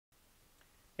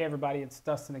Hey everybody, it's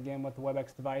Dustin again with the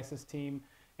Webex Devices team,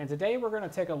 and today we're going to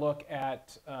take a look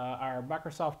at our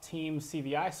Microsoft Teams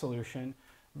CVI solution,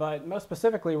 but most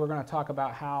specifically we're going to talk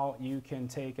about how you can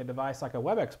take a device like a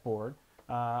Webex board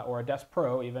or a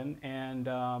DeskPro even, and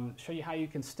show you how you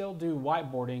can still do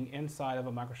whiteboarding inside of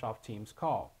a Microsoft Teams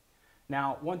call.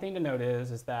 Now, one thing to note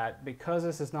is that because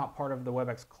this is not part of the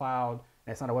Webex cloud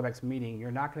and it's not a Webex meeting,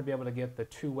 you're not going to be able to get the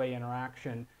two-way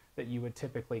interaction that you would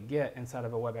typically get inside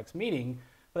of a Webex meeting.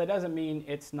 But that doesn't mean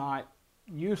it's not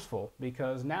useful,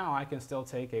 because now I can still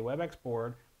take a Webex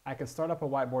board, I can start up a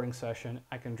whiteboarding session,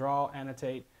 I can draw,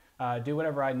 annotate, do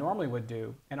whatever I normally would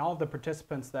do, and all of the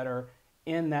participants that are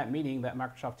in that meeting, that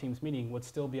Microsoft Teams meeting, would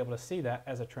still be able to see that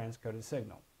as a transcoded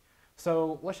signal.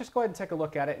 So let's just go ahead and take a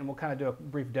look at it, and we'll kind of do a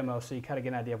brief demo so you kind of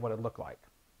get an idea of what it looked like.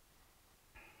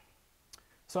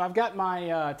 So I've got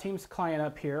my Teams client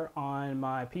up here on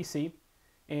my PC.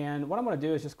 And what I'm going to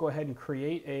do is just go ahead and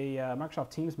create a Microsoft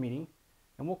Teams meeting,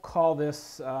 and we'll call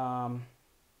this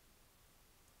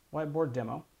whiteboard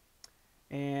demo.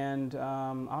 And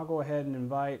I'll go ahead and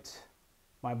invite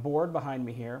my board behind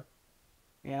me here,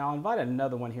 and I'll invite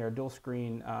another one here, a dual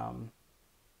screen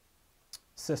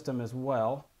system as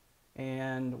well.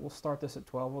 And we'll start this at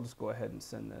 12. We'll just go ahead and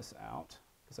send this out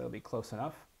because that'll be close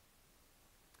enough.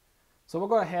 So we'll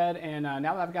go ahead and now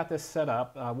that I've got this set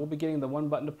up, we'll be getting the one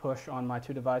button to push on my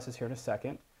two devices here in a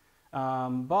second.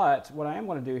 But what I am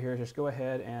going to do here is just go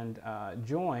ahead and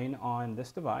join on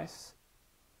this device.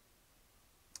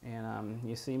 And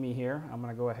you see me here. I'm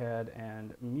going to go ahead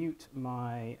and mute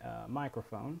my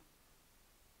microphone.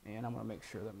 And I'm going to make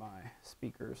sure that my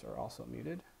speakers are also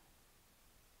muted.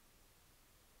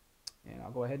 And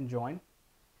I'll go ahead and join.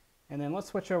 And then let's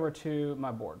switch over to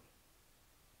my board.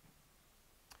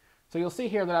 So you'll see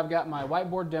here that I've got my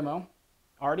whiteboard demo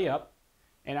already up,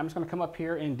 and I'm just going to come up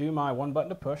here and do my one button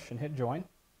to push and hit join.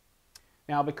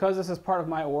 Now, because this is part of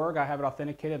my org, I have it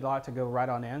authenticated. I like to go right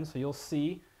on in. So you'll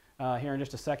see here in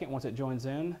just a second, once it joins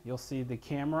in, you'll see the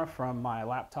camera from my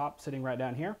laptop sitting right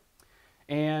down here.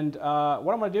 And what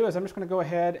I'm going to do is I'm just going to go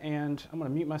ahead and I'm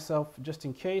going to mute myself just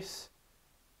in case.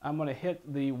 I'm going to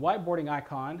hit the whiteboarding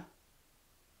icon,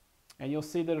 and you'll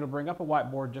see that it'll bring up a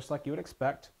whiteboard just like you would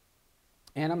expect.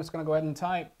 And I'm just going to go ahead and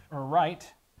type or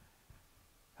write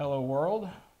hello world.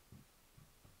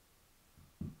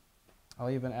 I'll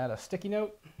even add a sticky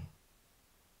note.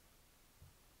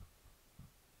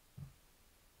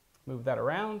 Move that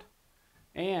around.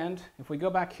 And if we go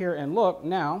back here and look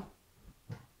now,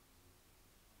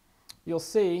 you'll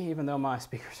see, even though my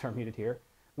speakers are muted here,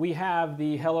 we have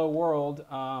the hello world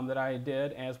that I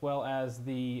did, as well as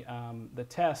the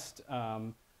test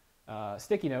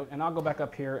sticky note, and I'll go back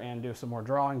up here and do some more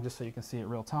drawing just so you can see it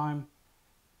real time.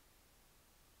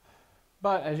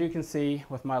 But as you can see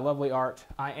with my lovely art,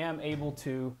 I am able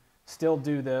to still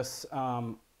do this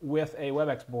with a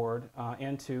Webex board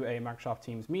into a Microsoft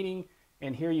Teams meeting,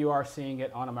 and here you are seeing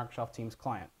it on a Microsoft Teams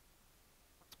client.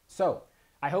 So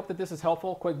I hope that this is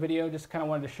helpful. Quick video, just kind of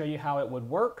wanted to show you how it would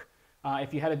work.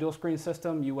 If you had a dual screen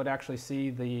system, you would actually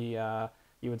see the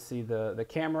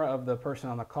camera of the person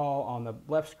on the call on the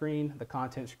left screen. The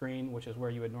content screen, which is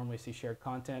where you would normally see shared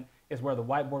content, is where the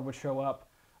whiteboard would show up.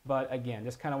 But again,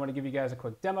 just kind of want to give you guys a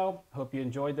quick demo. Hope you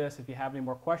enjoyed this. If you have any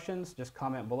more questions, just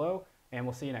comment below, and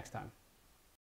we'll see you next time.